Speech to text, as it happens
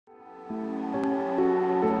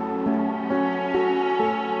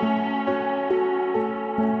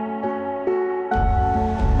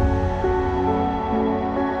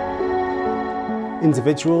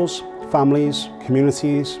individuals, families,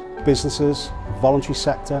 communities, businesses, voluntary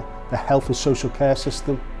sector, the health and social care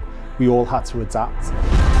system, we all had to adapt.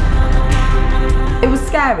 It was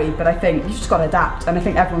scary, but I think you just got to adapt, and I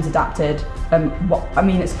think everyone's adapted.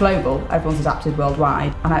 It's global, everyone's adapted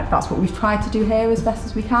worldwide, and that's what we've tried to do here as best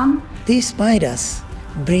as we can. This virus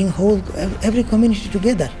brings every community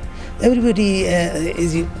together. Everybody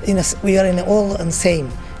we are all the same.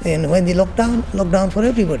 And when the lockdown for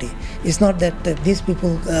everybody. It's not that these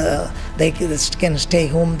people they can stay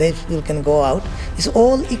home, they people can go out. It's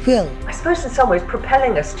all equal. I suppose in some ways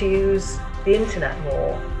propelling us to use the internet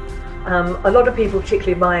more. A lot of people,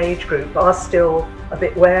 particularly my age group, are still a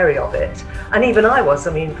bit wary of it. And even I was,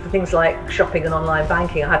 for things like shopping and online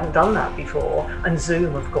banking, I hadn't done that before. And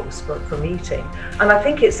Zoom, of course, for meeting. And I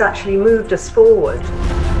think it's actually moved us forward.